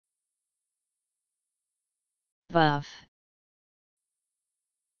Buff.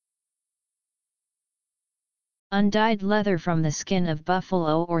 Undyed leather from the skin of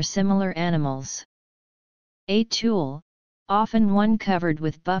buffalo or similar animals. A tool, often one covered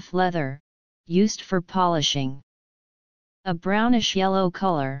with buff leather, used for polishing. A brownish-yellow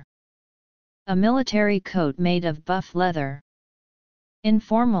color. A military coat made of buff leather.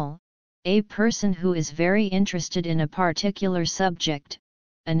 Informal, a person who is very interested in a particular subject,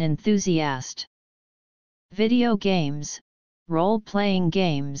 an enthusiast. Video games, role-playing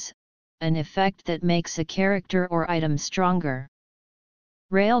games, an effect that makes a character or item stronger.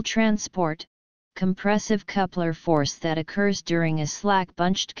 Rail transport, compressive coupler force that occurs during a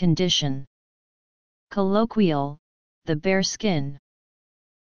slack-bunched condition. Colloquial, the bare skin.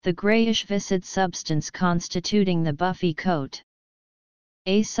 The grayish viscid substance constituting the buffy coat.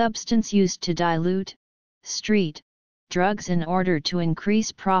 A substance used to dilute, street, drugs in order to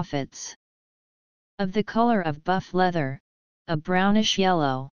increase profits. Of the color of buff leather, a brownish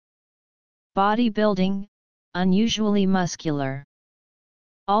yellow. Bodybuilding, unusually muscular.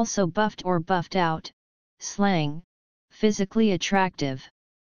 Also buffed or buffed out, slang, physically attractive.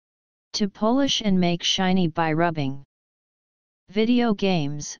 To polish and make shiny by rubbing. Video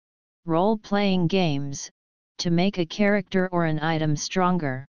games, role-playing games, to make a character or an item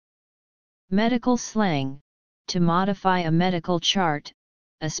stronger. Medical slang, to modify a medical chart,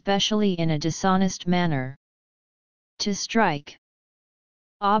 especially in a dishonest manner. To strike.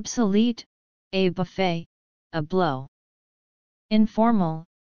 Obsolete, a buffet, a blow. Informal,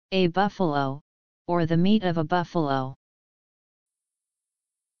 a buffalo, or the meat of a buffalo.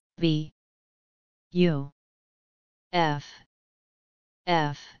 B U F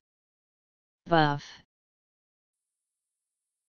F Buff.